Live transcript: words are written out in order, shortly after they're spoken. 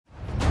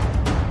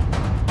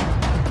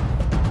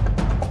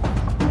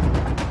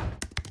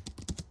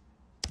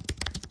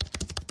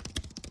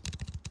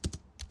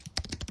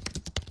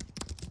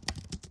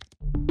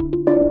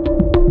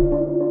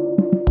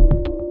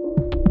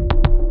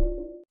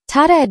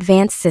Tata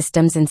Advanced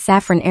Systems and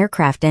Safran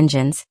Aircraft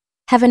Engines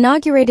have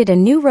inaugurated a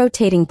new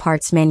rotating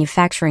parts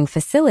manufacturing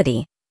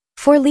facility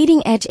for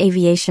leading-edge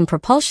aviation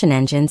propulsion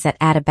engines at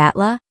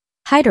Attabatla,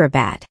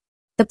 Hyderabad.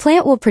 The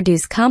plant will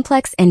produce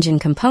complex engine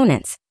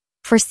components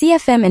for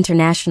CFM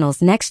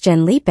International's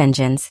next-gen LEAP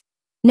engines,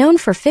 known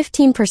for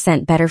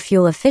 15% better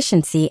fuel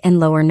efficiency and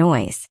lower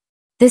noise.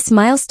 This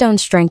milestone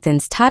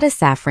strengthens Tata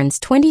Safran's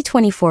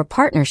 2024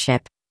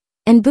 partnership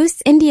and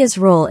boosts India's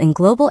role in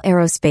global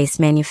aerospace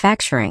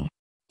manufacturing.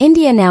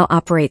 India now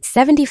operates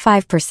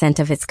 75%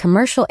 of its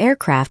commercial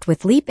aircraft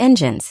with LEAP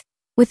engines,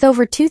 with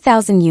over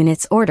 2,000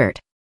 units ordered.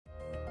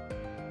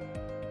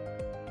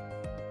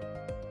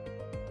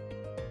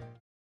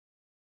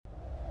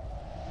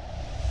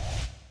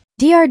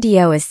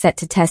 DRDO is set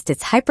to test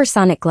its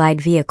hypersonic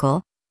glide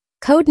vehicle,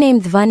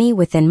 codenamed Dhvani,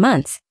 within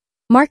months,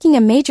 marking a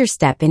major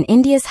step in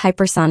India's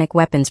hypersonic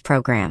weapons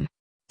program.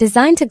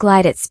 Designed to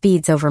glide at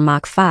speeds over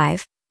Mach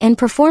 5 and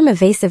perform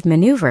evasive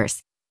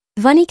maneuvers,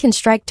 Dhvani can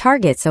strike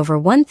targets over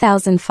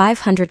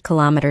 1,500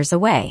 kilometers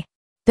away.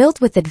 Built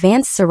with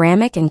advanced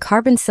ceramic and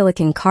carbon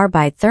silicon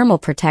carbide thermal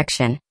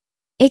protection,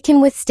 it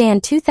can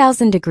withstand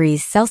 2,000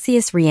 degrees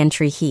Celsius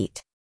re-entry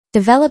heat.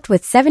 Developed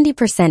with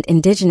 70%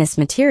 indigenous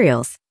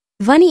materials,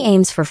 Dhvani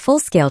aims for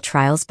full-scale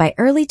trials by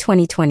early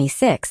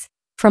 2026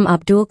 from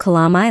Abdul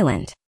Kalam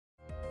Island.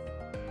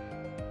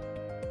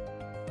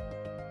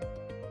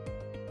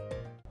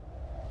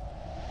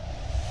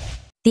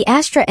 The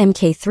Astra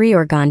Mk3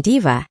 or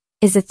Gandiva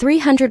is a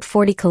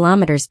 340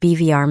 km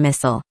BVR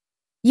missile,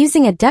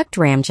 using a ducked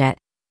ramjet,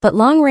 but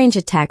long-range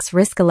attacks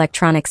risk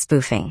electronic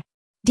spoofing.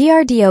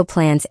 DRDO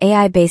plans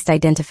AI-based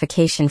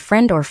identification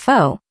friend or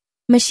foe,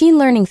 machine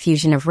learning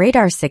fusion of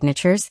radar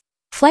signatures,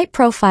 flight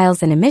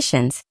profiles and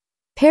emissions,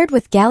 paired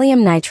with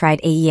gallium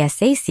nitride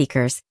AESA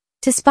seekers,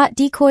 to spot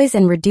decoys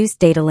and reduce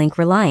data link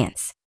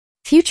reliance.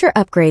 Future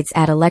upgrades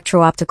add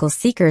electro-optical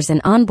seekers and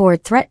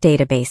onboard threat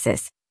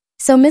databases,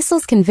 so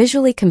missiles can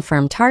visually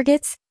confirm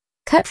targets,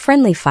 cut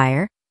friendly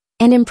fire,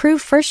 and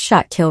improve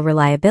first-shot kill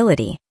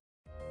reliability.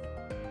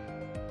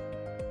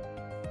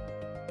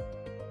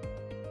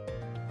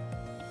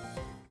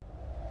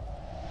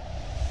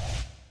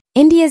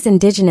 India's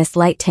Indigenous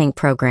light tank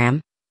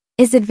program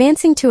is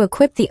advancing to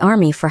equip the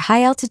army for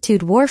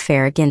high-altitude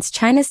warfare against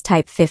China's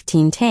Type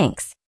 15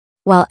 tanks.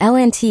 While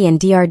L&T and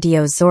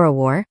DRDO's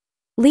Zorawar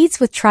leads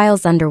with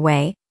trials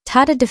underway,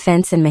 Tata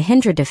Defence and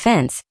Mahindra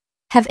Defence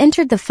have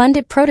entered the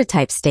funded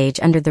prototype stage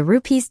under the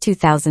Rs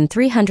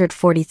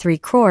 2,343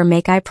 crore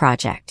MkIII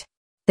project.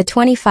 The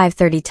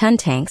 25-30-ton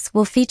tanks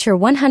will feature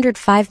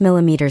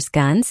 105mm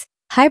guns,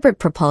 hybrid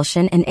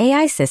propulsion and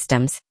AI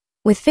systems,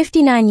 with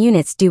 59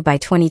 units due by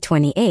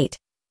 2028,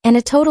 and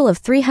a total of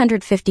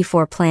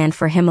 354 planned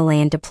for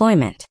Himalayan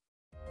deployment.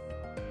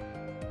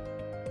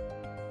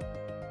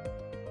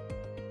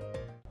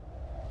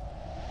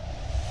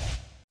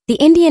 The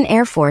Indian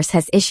Air Force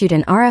has issued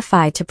an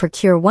RFI to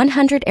procure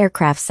 100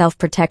 aircraft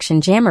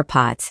self-protection jammer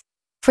pods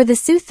for the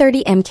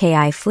Su-30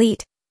 MkIII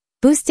fleet,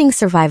 boosting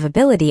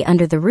survivability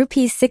under the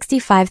Rs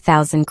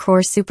 65,000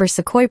 crore Super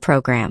Sukhoi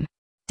program.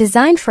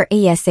 Designed for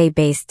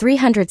ESA-based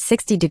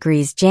 360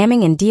 degrees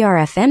jamming and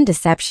DRFM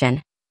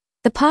deception,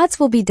 the pods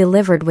will be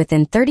delivered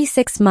within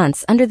 36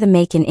 months under the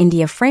Make in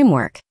India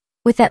framework,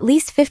 with at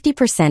least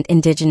 50%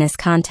 indigenous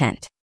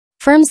content.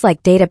 Firms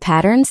like Data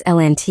Patterns,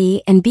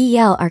 L&T, and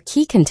BEL are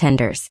key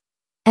contenders,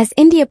 as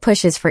India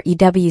pushes for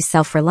EW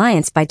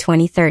self-reliance by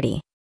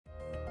 2030.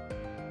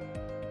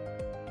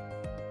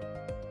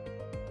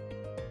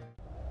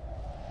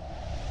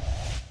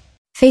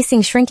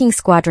 Facing shrinking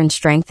squadron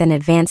strength and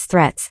advanced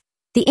threats,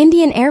 the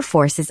Indian Air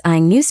Force is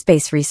eyeing new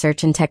space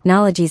research and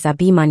technology's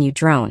Abhimanyu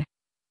drone,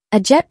 a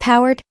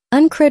jet-powered,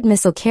 uncrewed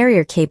missile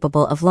carrier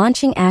capable of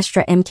launching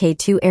Astra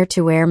Mk2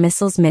 air-to-air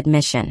missiles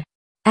mid-mission.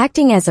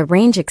 Acting as a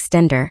range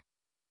extender,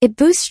 it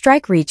boosts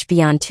strike reach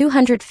beyond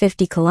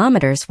 250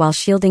 kilometers while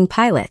shielding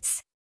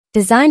pilots.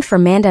 Designed for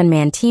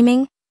manned-unmanned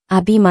teaming,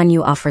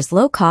 Abhimanyu offers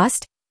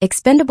low-cost,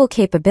 expendable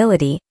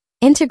capability,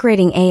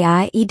 integrating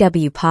AI,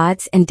 EW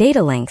pods, and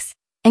data links,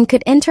 and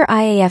could enter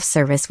IAF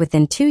service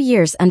within 2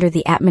 years under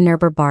the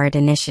Atmanirbhar Bharat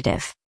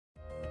initiative.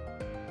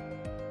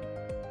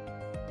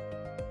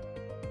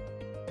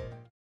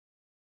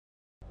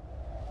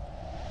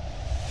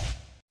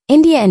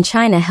 India and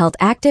China held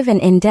active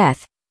and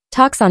in-depth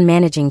talks on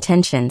managing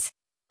tensions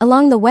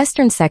along the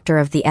western sector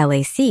of the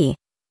LAC,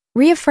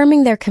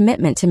 reaffirming their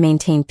commitment to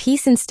maintain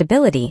peace and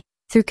stability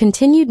through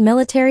continued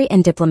military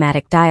and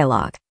diplomatic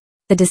dialogue.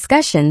 The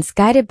discussions,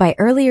 guided by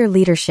earlier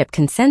leadership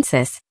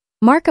consensus,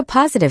 mark a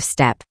positive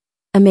step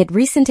amid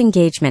recent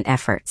engagement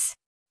efforts.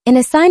 In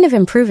a sign of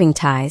improving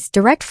ties,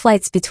 direct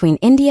flights between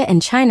India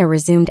and China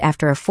resumed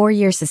after a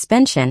 4-year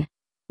suspension,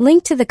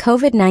 linked to the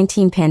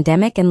COVID-19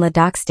 pandemic and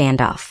Ladakh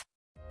standoff.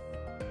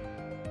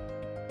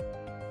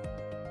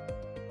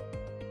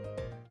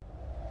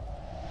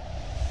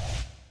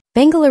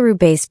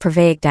 Bengaluru-based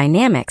Pravaig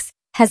Dynamics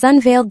has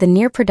unveiled the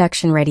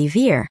near-production-ready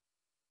Veer,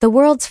 the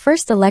world's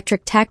first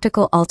electric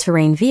tactical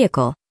all-terrain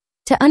vehicle,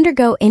 to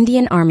undergo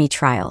Indian Army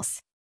trials.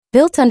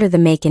 Built under the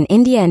Make in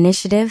India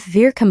initiative,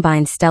 Veer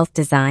combines stealth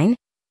design,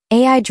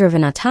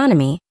 AI-driven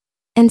autonomy,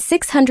 and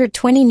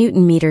 620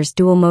 Nm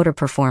dual motor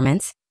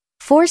performance,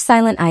 4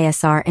 silent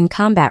ISR and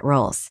combat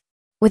roles.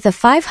 With a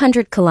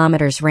 500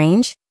 km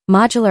range,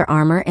 modular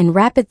armor and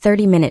rapid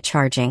 30-minute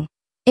charging,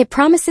 it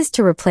promises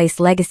to replace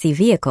legacy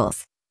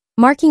vehicles,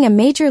 marking a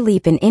major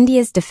leap in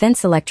India's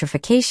defense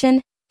electrification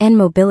and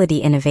mobility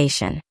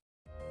innovation.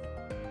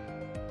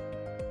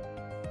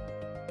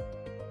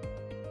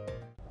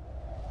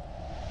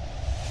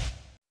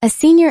 A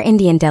senior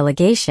Indian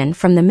delegation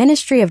from the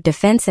Ministry of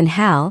Defense and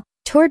HAL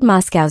toured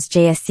Moscow's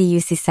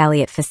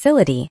JSC-UC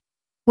facility,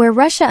 where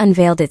Russia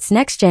unveiled its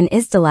next-gen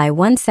Izdeliye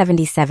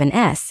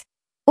 177S,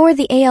 or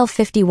the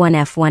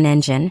AL-51F1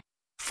 engine,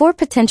 for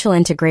potential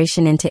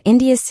integration into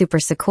India's Super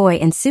Sukhoi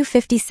and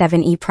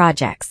Su-57E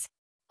projects.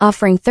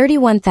 Offering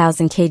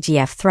 31,000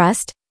 kgf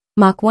thrust,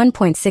 Mach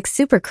 1.6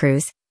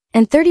 supercruise,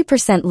 and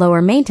 30%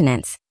 lower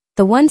maintenance,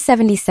 the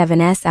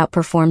 177S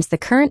outperforms the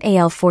current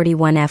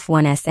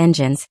AL-41F1S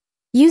engines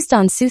used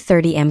on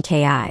Su-30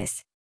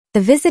 MkIIIs.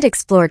 The visit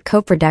explored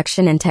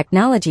co-production and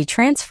technology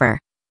transfer,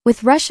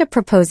 with Russia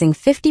proposing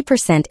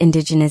 50%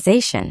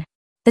 indigenization.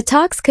 The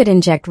talks could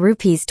inject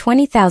Rs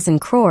 20,000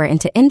 crore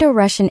into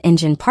Indo-Russian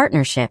engine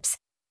partnerships,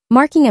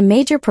 marking a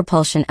major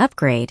propulsion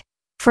upgrade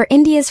for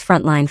India's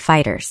frontline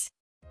fighters.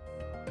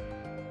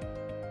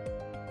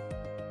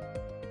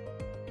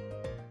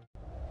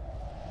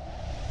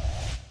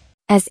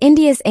 As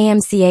India's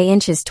AMCA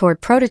inches toward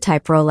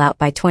prototype rollout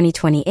by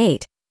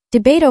 2028,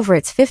 debate over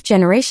its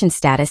fifth-generation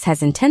status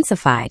has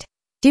intensified,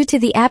 due to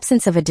the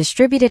absence of a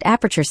distributed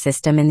aperture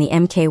system in the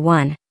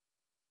Mk1.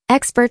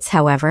 Experts,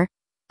 however,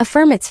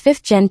 affirm its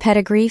fifth-gen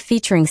pedigree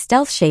featuring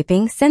stealth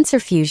shaping, sensor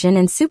fusion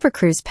and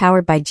supercruise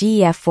powered by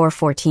GEF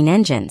 414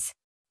 engines.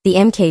 The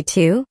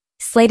MkII,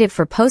 slated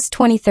for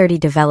post-2030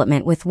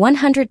 development with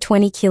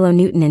 120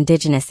 kN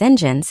indigenous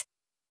engines,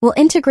 will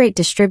integrate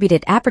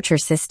distributed aperture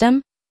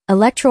system,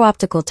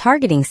 electro-optical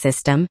targeting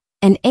system,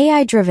 and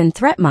AI-driven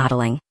threat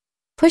modeling,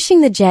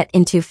 pushing the jet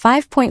into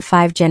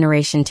 5.5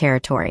 generation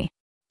territory.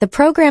 The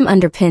program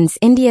underpins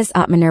India's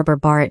Atmanirbhar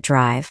Bharat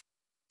drive,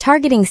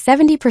 targeting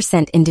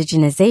 70%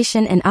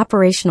 indigenization and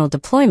operational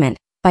deployment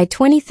by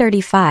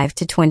 2035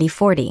 to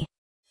 2040.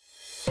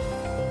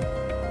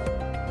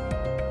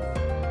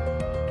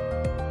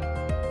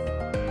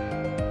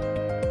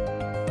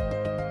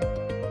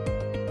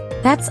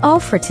 That's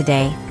all for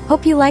today.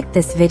 Hope you liked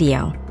this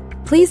video.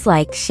 Please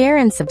like, share,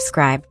 and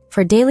subscribe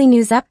for daily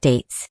news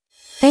updates.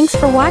 Thanks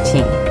for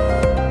watching.